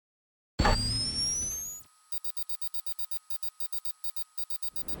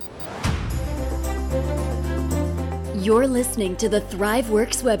You're listening to the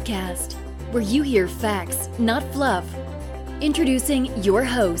ThriveWorks webcast, where you hear facts, not fluff. Introducing your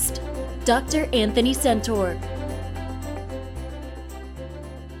host, Dr. Anthony Centaur.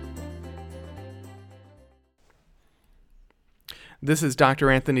 This is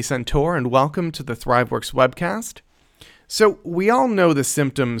Dr. Anthony Centaur, and welcome to the ThriveWorks webcast. So we all know the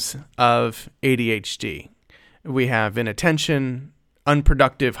symptoms of ADHD. We have inattention,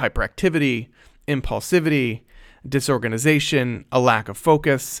 unproductive hyperactivity, impulsivity, disorganization, a lack of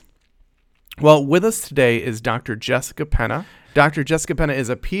focus. Well, with us today is Dr. Jessica Penna. Dr. Jessica Penna is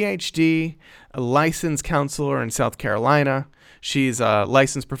a PhD, a licensed counselor in South Carolina. She's a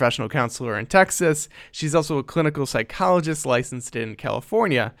licensed professional counselor in Texas. She's also a clinical psychologist licensed in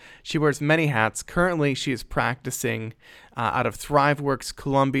California. She wears many hats. Currently, she is practicing out of ThriveWorks,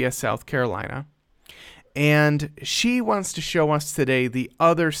 Columbia, South Carolina. And she wants to show us today the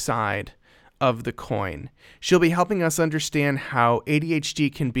other side of the coin. She'll be helping us understand how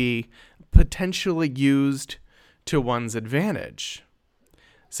ADHD can be potentially used to one's advantage.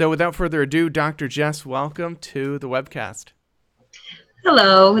 So without further ado, Dr. Jess, welcome to the webcast.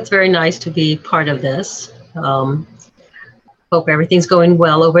 Hello, it's very nice to be part of this. Hope everything's going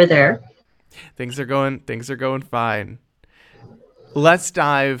well over there. Things are going fine. Let's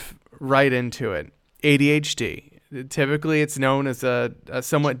dive right into it. ADHD. Typically, it's known as a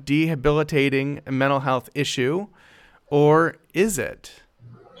somewhat debilitating mental health issue, or is it?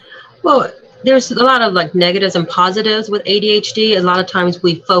 Well, there's a lot of negatives and positives with ADHD. A lot of times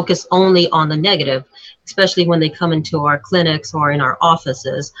we focus only on the negative, especially when they come into our clinics or in our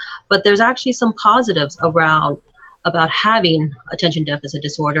offices. But there's actually some positives about having attention deficit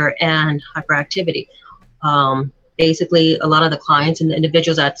disorder and hyperactivity. Basically, a lot of the clients and the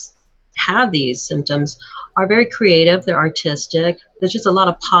individuals that have these symptoms are very creative, they're artistic. There's just a lot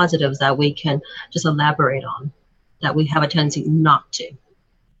of positives that we can just elaborate on that we have a tendency not to.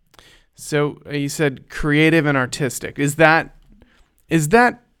 So you said creative and artistic. Is that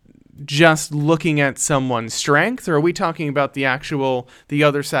just looking at someone's strength, or are we talking about the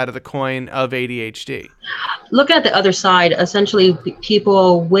other side of the coin of ADHD? Look at the other side. Essentially,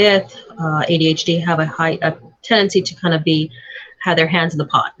 people with ADHD have a tendency to kind of have their hands in the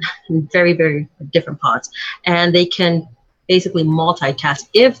pot, in very, very different pots. And they can basically multitask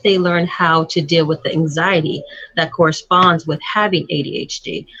if they learn how to deal with the anxiety that corresponds with having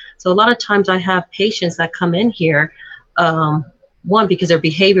ADHD. So a lot of times I have patients that come in here, one, because their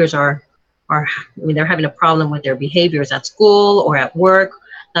behaviors they're having a problem with their behaviors at school or at work,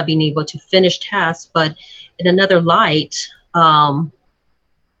 not being able to finish tasks. But in another light,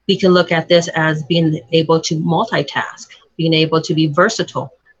 we can look at this as being able to multitask, being able to be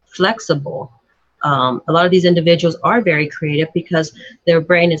versatile, flexible. A lot of these individuals are very creative because their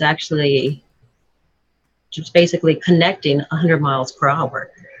brain is actually just basically connecting 100 miles per hour.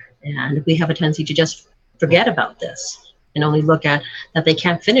 And we have a tendency to just forget about this and only look at that they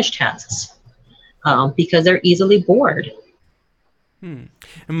can't finish tasks because they're easily bored. And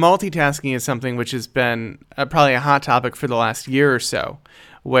multitasking is something which has been probably a hot topic for the last year or so,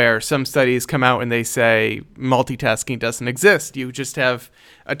 where some studies come out and they say multitasking doesn't exist. You just have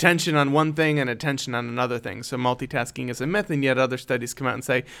attention on one thing and attention on another thing. So multitasking is a myth, and yet other studies come out and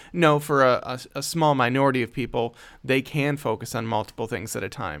say, no, for a small minority of people, they can focus on multiple things at a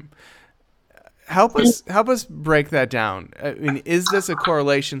time. Help us break that down. I mean, is this a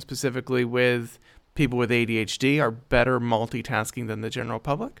correlation specifically with people with ADHD are better multitasking than the general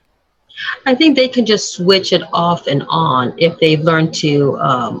public? I think they can just switch it off and on if they've learned to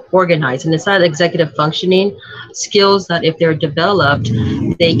organize. And it's not executive functioning skills that if they're developed,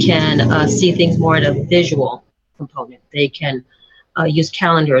 they can see things more at a visual component. They can use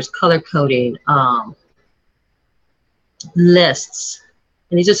calendars, color coding, lists.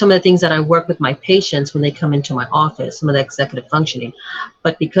 And these are some of the things that I work with my patients when they come into my office, some of the executive functioning.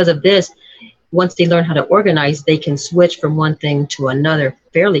 But because of this, once they learn how to organize, they can switch from one thing to another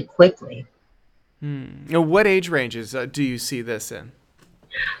fairly quickly. Now, what age ranges do you see this in?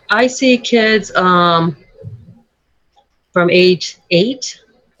 I see kids from age 8,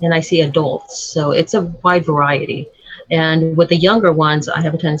 and I see adults. So it's a wide variety. And with the younger ones, I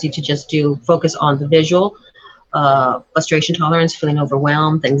have a tendency to just focus on the visual, frustration tolerance, feeling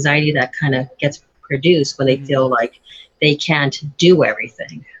overwhelmed, the anxiety that kind of gets produced when they feel like they can't do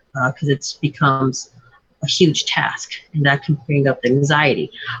everything. Because it becomes a huge task, and that can bring up the anxiety.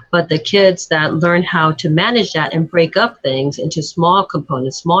 But the kids that learn how to manage that and break up things into small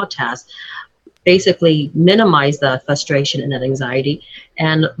components, small tasks, basically minimize the frustration and that anxiety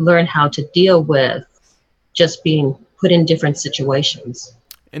and learn how to deal with just being put in different situations.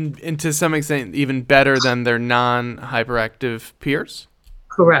 And to some extent, even better than their non-hyperactive peers?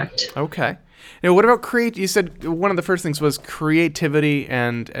 Correct. Okay. Now, what about you said one of the first things was creativity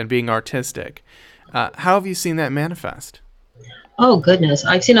and being artistic. How have you seen that manifest? Oh, goodness.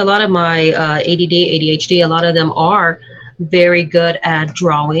 I've seen a lot of my ADD, ADHD, a lot of them are very good at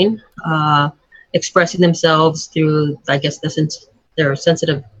drawing, expressing themselves through, I guess, their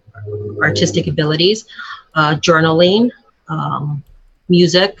sensitive artistic abilities, journaling,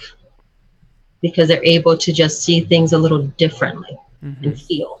 music, because they're able to just see things a little differently and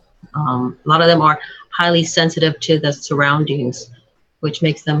feel. A lot of them are highly sensitive to the surroundings, which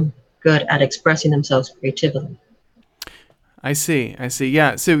makes them good at expressing themselves creatively. I see.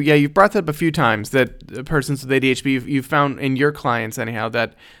 Yeah. So, yeah, you've brought that up a few times that persons with ADHD, you've found in your clients, anyhow,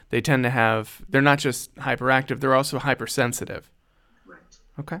 that they tend to they're not just hyperactive, they're also hypersensitive. Right.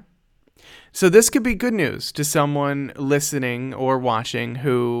 Okay. So this could be good news to someone listening or watching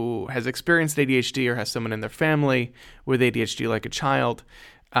who has experienced ADHD or has someone in their family with ADHD, like a child.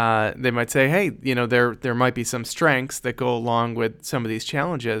 They might say, hey, there might be some strengths that go along with some of these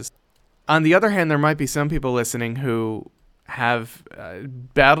challenges. On the other hand, there might be some people listening who have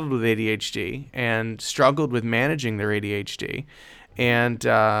battled with ADHD and struggled with managing their ADHD, and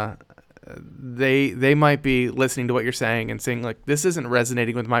they might be listening to what you're saying and saying, like, this isn't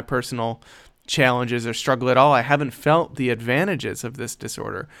resonating with my personal challenges or struggle at all. I haven't felt the advantages of this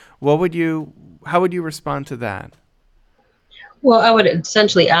disorder. How would you respond to that? Well, I would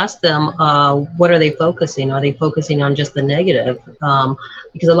essentially ask them, what are they focusing? Are they focusing on just the negative?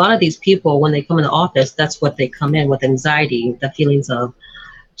 Because a lot of these people, when they come in the office, that's what they come in with: anxiety, the feelings of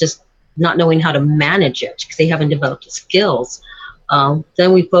just not knowing how to manage it because they haven't developed the skills.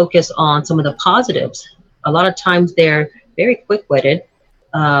 Then we focus on some of the positives. A lot of times they're very quick-witted.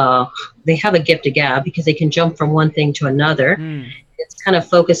 They have a gift of gab because they can jump from one thing to another. It's kind of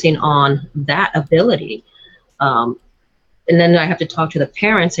focusing on that ability. And then I have to talk to the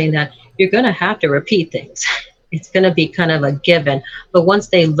parents saying that you're going to have to repeat things. It's going to be kind of a given. But once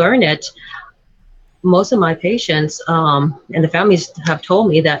they learn it, most of my patients and the families have told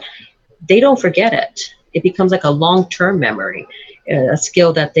me that they don't forget it. It becomes like a long-term memory, a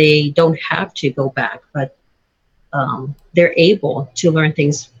skill that they don't have to go back, but they're able to learn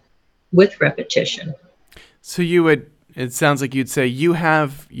things with repetition. So it sounds like you'd say you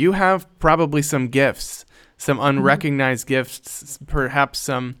have probably some gifts, some unrecognized gifts, perhaps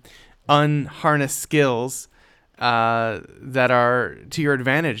some unharnessed skills that are to your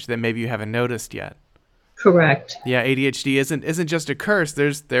advantage that maybe you haven't noticed yet. Correct. Yeah, ADHD isn't just a curse.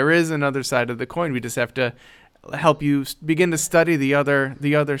 There is another side of the coin. We just have to help you begin to study the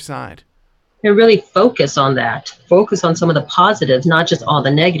other side. And really focus on that. Focus on some of the positives, not just all the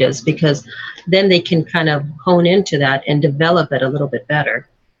negatives, because then they can kind of hone into that and develop it a little bit better,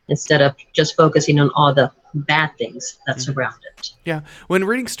 instead of just focusing on all the bad things that surround it. Yeah. When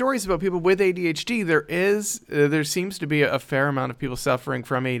reading stories about people with ADHD, there seems to be a fair amount of people suffering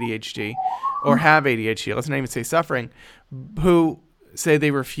from ADHD or have ADHD, let's not even say suffering, who say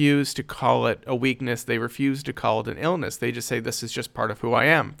they refuse to call it a weakness. They refuse to call it an illness. They just say this is just part of who I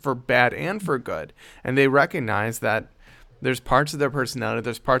am, for bad and for good. And they recognize that there's parts of their personality,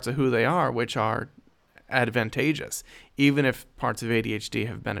 there's parts of who they are, which are advantageous, even if parts of ADHD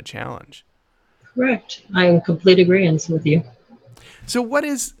have been a challenge. Correct. I'm in complete agreement with you. So what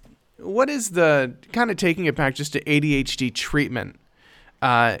is the, kind of taking it back just to ADHD treatment,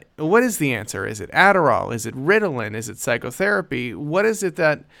 what is the answer? Is it Adderall? Is it Ritalin? Is it psychotherapy? What is it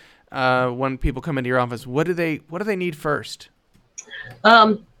that when people come into your office, what do they need first?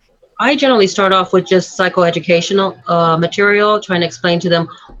 I generally start off with just psychoeducational material, trying to explain to them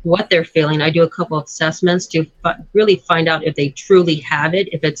what they're feeling. I do a couple of assessments to really find out if they truly have it,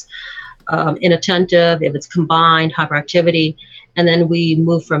 if it's inattentive, if it's combined hyperactivity, and then we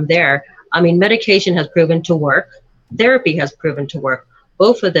move from there. I mean, medication has proven to work. Therapy has proven to work.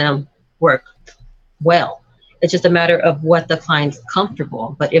 Both of them work well. It's just a matter of what the client's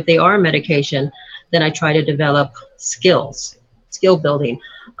comfortable. But if they are on medication, then I try to develop skill building,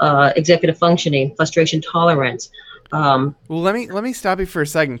 executive functioning, frustration tolerance. Well, let me stop you for a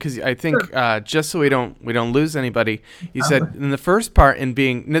second, because I think just so we don't lose anybody, you said in the first part,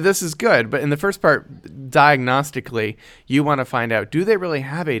 this is good, but in the first part, diagnostically, you want to find out, do they really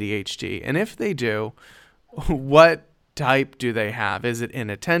have ADHD? And if they do, what type do they have? Is it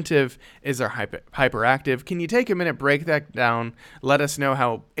inattentive? Is there hyperactive? Can you take a minute, break that down, let us know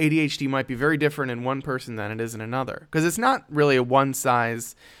how ADHD might be very different in one person than it is in another? Because it's not really a one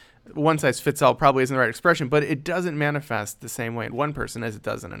size fits all, probably isn't the right expression, but it doesn't manifest the same way in one person as it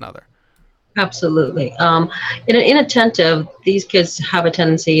does in another. Absolutely. Inattentive, these kids have a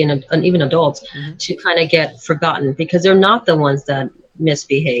tendency, and even adults, Hmm. to kind of get forgotten because they're not the ones that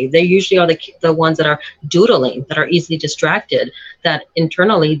misbehave. They usually are the ones that are doodling, that are easily distracted, that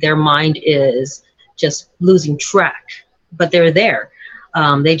internally their mind is just losing track, but they're there.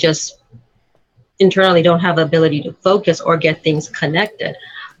 They just internally don't have the ability to focus or get things connected.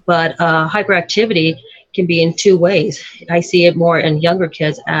 But hyperactivity can be in two ways. I see it more in younger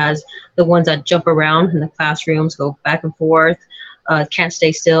kids as the ones that jump around in the classrooms, go back and forth, can't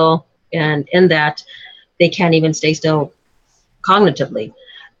stay still, and in that they can't even stay still cognitively.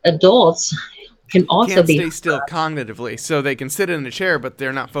 Adults can also Can't be stay still cognitively, so they can sit in a chair, but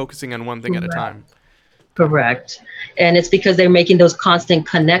they're not focusing on one thing at a correct. time. Okay. Correct. And it's because they're making those constant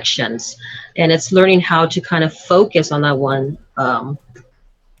connections, and it's learning how to kind of focus on that one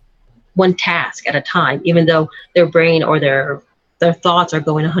task at a time, even though their brain or their thoughts are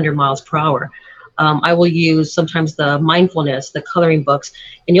going 100 miles per hour. I will use sometimes the mindfulness, the coloring books,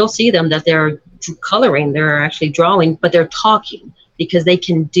 and you'll see them that they're coloring, they're actually drawing, but they're talking because they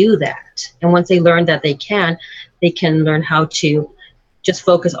can do that. And once they learn that they can learn how to just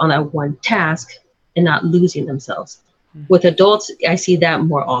focus on that one task and not losing themselves. With adults, I see that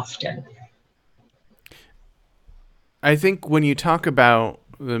more often. I think when you talk about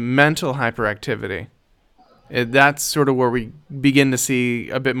the mental hyperactivity, that's sort of where we begin to see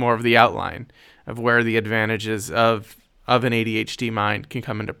a bit more of the outline of where the advantages of an ADHD mind can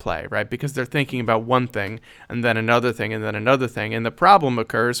come into play, right? Because they're thinking about one thing and then another thing and then another thing. And the problem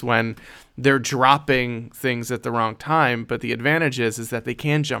occurs when they're dropping things at the wrong time. But the advantage is that they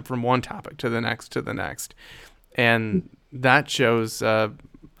can jump from one topic to the next to the next. And that shows a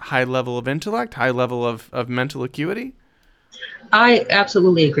high level of intellect, high level of mental acuity. I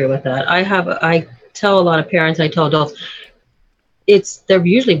absolutely agree with that. I tell a lot of parents, I tell adults, they're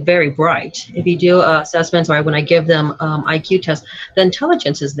usually very bright. If you do assessments or when I give them IQ tests, the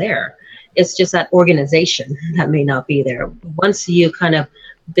intelligence is there. It's just that organization that may not be there. Once you kind of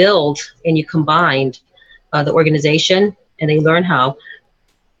build and you combine the organization and they learn how,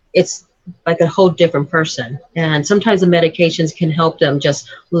 it's like a whole different person. And sometimes the medications can help them just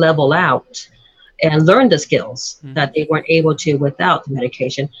level out and learn the skills that they weren't able to without the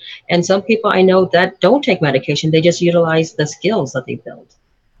medication. And some people I know that don't take medication, they just utilize the skills that they built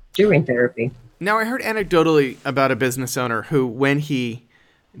during therapy. Now, I heard anecdotally about a business owner who, when he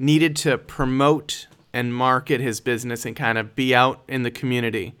needed to promote and market his business and kind of be out in the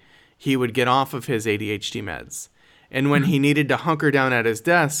community, he would get off of his ADHD meds. And when he needed to hunker down at his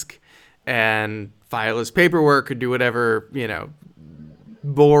desk and file his paperwork or do whatever,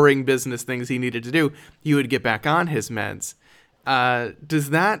 boring business things he needed to do, he would get back on his meds.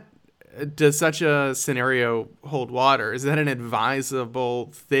 Does such a scenario hold water? Is that an advisable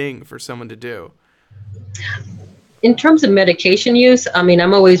thing for someone to do? In terms of medication use, I mean,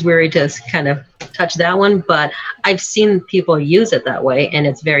 I'm always weary to kind of touch that one, but I've seen people use it that way, and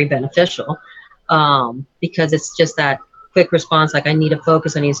it's very beneficial because it's just that quick response, like I need to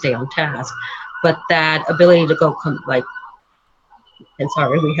focus, I need to stay on task. But that ability to go and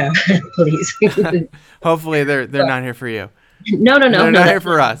sorry, we have police. Hopefully they're not here for you. No, no, no, They're no. not here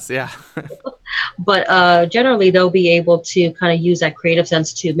for us. Yeah. But generally, they'll be able to kind of use that creative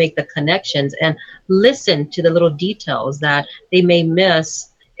sense to make the connections and listen to the little details that they may miss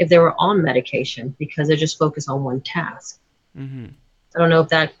if they were on medication because they're just focused on one task. Mm-hmm. I don't know if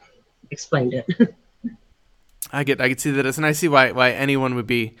that explained it. I could see that, and I see why anyone would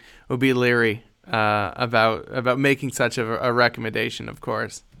be leery about making such a recommendation. Of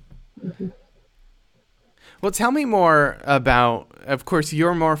course. Mm-hmm. Well, tell me more about. Of course,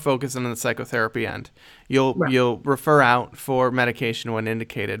 you're more focused on the psychotherapy end. You'll refer out for medication when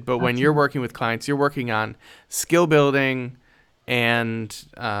indicated, but when you're working with clients, you're working on skill building and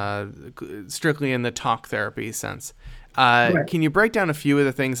strictly in the talk therapy sense. Can you break down a few of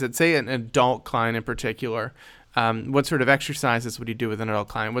the things that, say, an adult client in particular? What sort of exercises would you do with an adult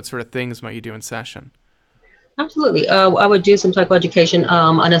client? What sort of things might you do in session? Absolutely. I would do some psychoeducation,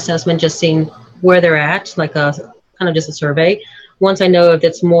 an assessment, just seeing where they're at, like a kind of just a survey. Once I know if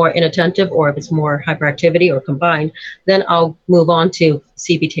it's more inattentive or if it's more hyperactivity or combined, then I'll move on to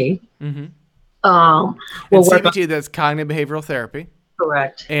CBT. Mm-hmm. We'll and work CBT, that's cognitive behavioral therapy.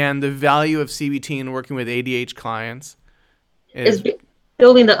 correct. And the value of CBT in working with ADHD clients Is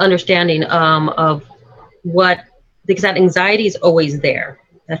building the understanding of what, because that anxiety is always there,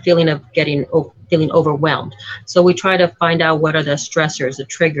 that feeling of feeling overwhelmed. So we try to find out what are the stressors, the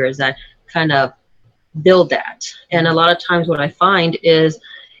triggers that kind of build that. And a lot of times what I find is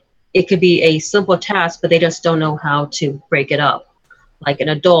it could be a simple task, but they just don't know how to break it up. like an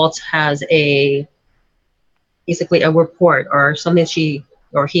adult has basically a report or something she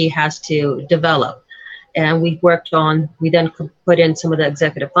or he has to develop. And we then could put in some of the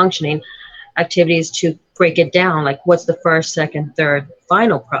executive functioning activities to break it down, like what's the first, second, third,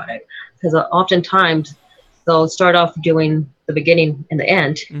 final product. Because oftentimes they'll start off doing the beginning and the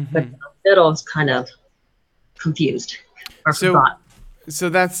end, but the middle is kind of confused or forgot. So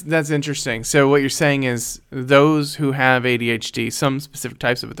that's interesting. So what you're saying is those who have ADHD, some specific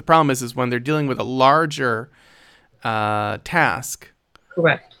types of it, the problem is when they're dealing with a larger task.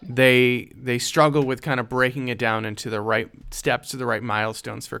 Correct. They struggle with kind of breaking it down into the right steps to the right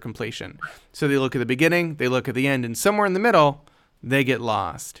milestones for completion. So they look at the beginning, they look at the end, and somewhere in the middle, they get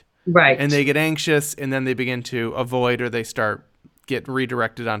lost. Right. And they get anxious, and then they begin to avoid or they get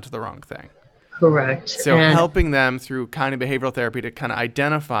redirected onto the wrong thing. Correct. So helping them through kind of behavioral therapy to kind of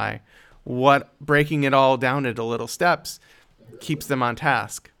identify what breaking it all down into little steps keeps them on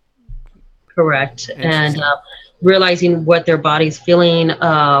task. Correct. And realizing what their body's feeling,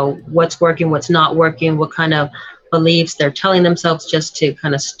 what's working, what's not working, what kind of beliefs they're telling themselves, just to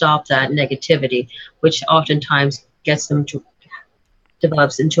kind of stop that negativity, which oftentimes gets them to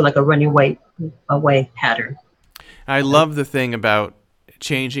develops into like a running away pattern. I love the thing about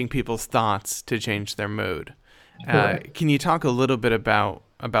changing people's thoughts to change their mood. Can you talk a little bit about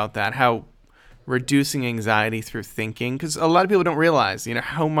that? How reducing anxiety through thinking, because a lot of people don't realize,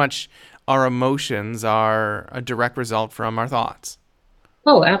 how much our emotions are a direct result from our thoughts.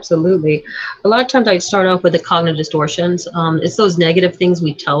 Oh, absolutely. A lot of times I start off with the cognitive distortions. It's those negative things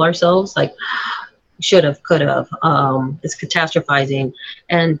we tell ourselves, like should have, could have. It's catastrophizing,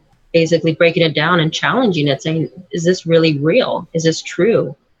 and basically breaking it down and challenging it, saying, is this really real? Is this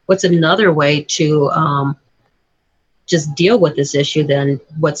true? What's another way to just deal with this issue than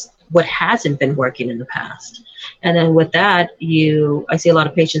what hasn't been working in the past? And then with that, I see a lot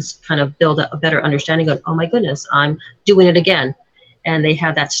of patients kind of build a better understanding of, oh my goodness, I'm doing it again. And they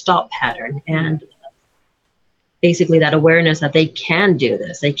have that stop pattern, and basically that awareness that they can do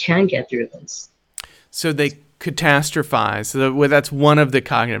this, they can get through this. So they catastrophize. So that's one of the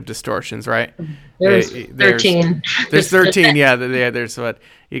cognitive distortions, right? There's 13. There's 13. Yeah. There's what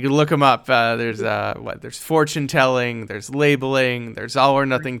you can look them up. There's fortune telling. There's labeling. There's all or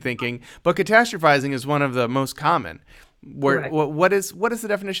nothing thinking. But catastrophizing is one of the most common. What is the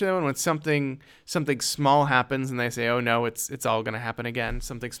definition of that when something small happens and they say, oh no, it's all going to happen again.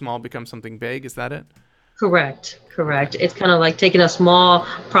 Something small becomes something big. Is that it? Correct. It's kind of like taking a small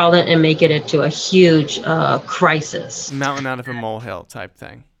problem and making it to a huge crisis. Mountain out of a molehill type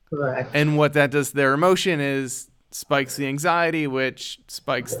thing. Correct. And what that does, their emotion is spikes the anxiety, which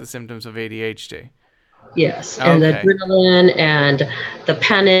spikes the symptoms of ADHD. Yes, and the adrenaline and the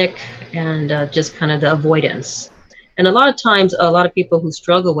panic and just kind of the avoidance. And a lot of times, a lot of people who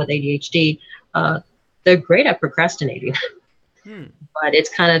struggle with ADHD, they're great at procrastinating. But it's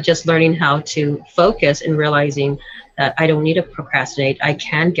kind of just learning how to focus and realizing that I don't need to procrastinate. I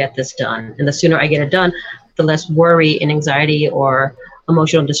can get this done. And the sooner I get it done, the less worry and anxiety or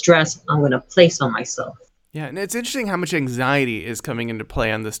emotional distress I'm going to place on myself. Yeah, and it's interesting how much anxiety is coming into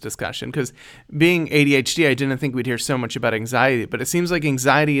play on this discussion, because being ADHD, I didn't think we'd hear so much about anxiety, but it seems like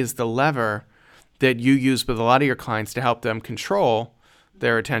anxiety is the lever that you use with a lot of your clients to help them control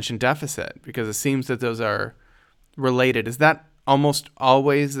their attention deficit, because it seems that those are related. Is that almost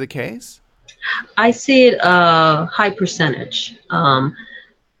always the case? I see it high percentage.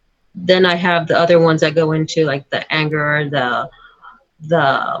 Then I have the other ones that go into like the anger,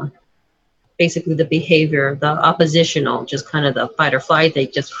 the basically the behavior, the oppositional, just kind of the fight or flight. They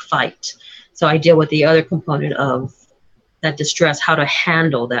just fight. So I deal with the other component of that distress, how to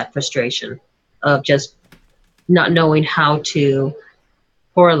handle that frustration of just not knowing how to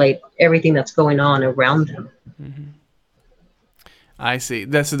correlate everything that's going on around them. Mm-hmm. I see.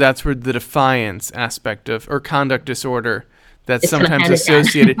 So that's where the defiance aspect or conduct disorder that's sometimes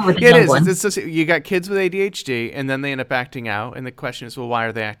associated. It is. It's you got kids with ADHD, and then they end up acting out, and the question is, well, why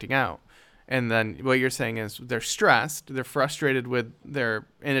are they acting out? And then what you're saying is they're stressed, they're frustrated with their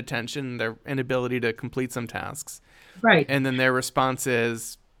inattention, their inability to complete some tasks. Right. And then their response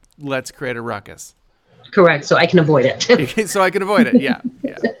is, let's create a ruckus. Correct. So I can avoid it. So I can avoid it. Yeah.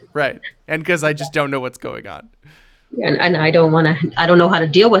 Right. And because I just don't know what's going on. And I don't know how to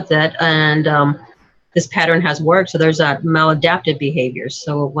deal with it. And this pattern has worked. So there's that maladaptive behavior.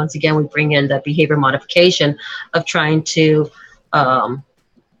 So once again, we bring in that behavior modification of trying to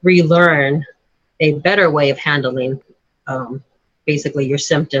relearn a better way of handling basically your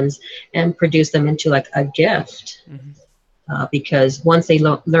symptoms and produce them into like a gift. Mm-hmm. Because once they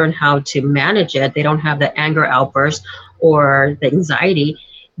learn how to manage it, they don't have the anger outburst or the anxiety,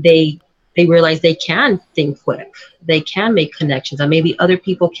 they realize they can think quick, they can make connections that maybe other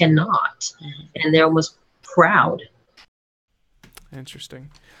people cannot, and they're almost proud. Interesting.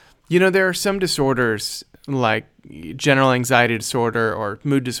 There are some disorders like general anxiety disorder or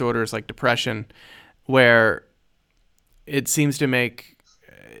mood disorders like depression where it seems to make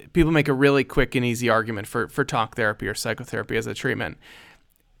people make a really quick and easy argument for talk therapy or psychotherapy as a treatment.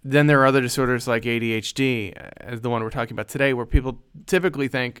 Then there are other disorders like ADHD, as the one we're talking about today, where people typically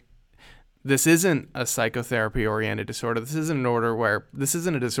think this isn't a psychotherapy-oriented disorder. This isn't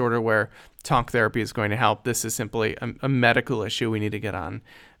a disorder where talk therapy is going to help. This is simply a medical issue. We need to get on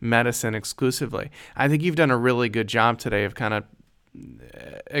medicine exclusively. I think you've done a really good job today of kind of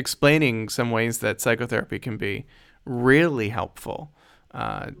explaining some ways that psychotherapy can be really helpful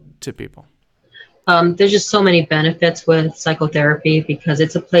to people. There's just so many benefits with psychotherapy because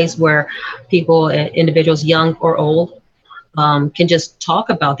it's a place where people, individuals, young or old, can just talk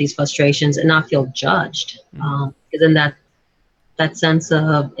about these frustrations and not feel judged. Because then that sense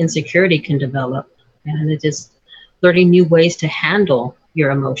of insecurity can develop, and it just learning new ways to handle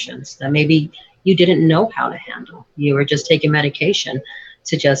your emotions that maybe you didn't know how to handle. You were just taking medication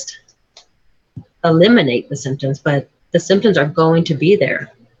to just eliminate the symptoms, but the symptoms are going to be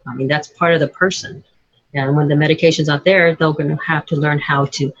there. I mean, that's part of the person. And when the medication's not there, they're going to have to learn how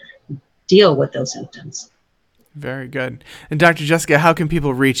to deal with those symptoms. Very good. And Dr. Jessica, how can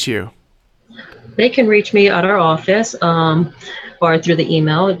people reach you? They can reach me at our office or through the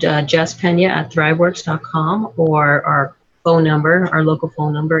email, jesspena@thriveworks.com, or our phone number. Our local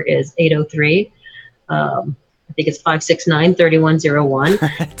phone number is 803. I think it's 569-3101.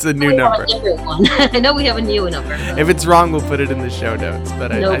 It's a new number. I know we have a new number. If it's wrong, we'll put it in the show notes,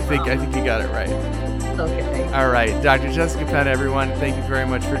 but I think you got it right. Okay. All right. Dr. Jessica Pena, everyone, thank you very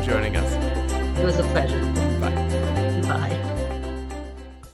much for joining us. It was a pleasure. Bye. Bye.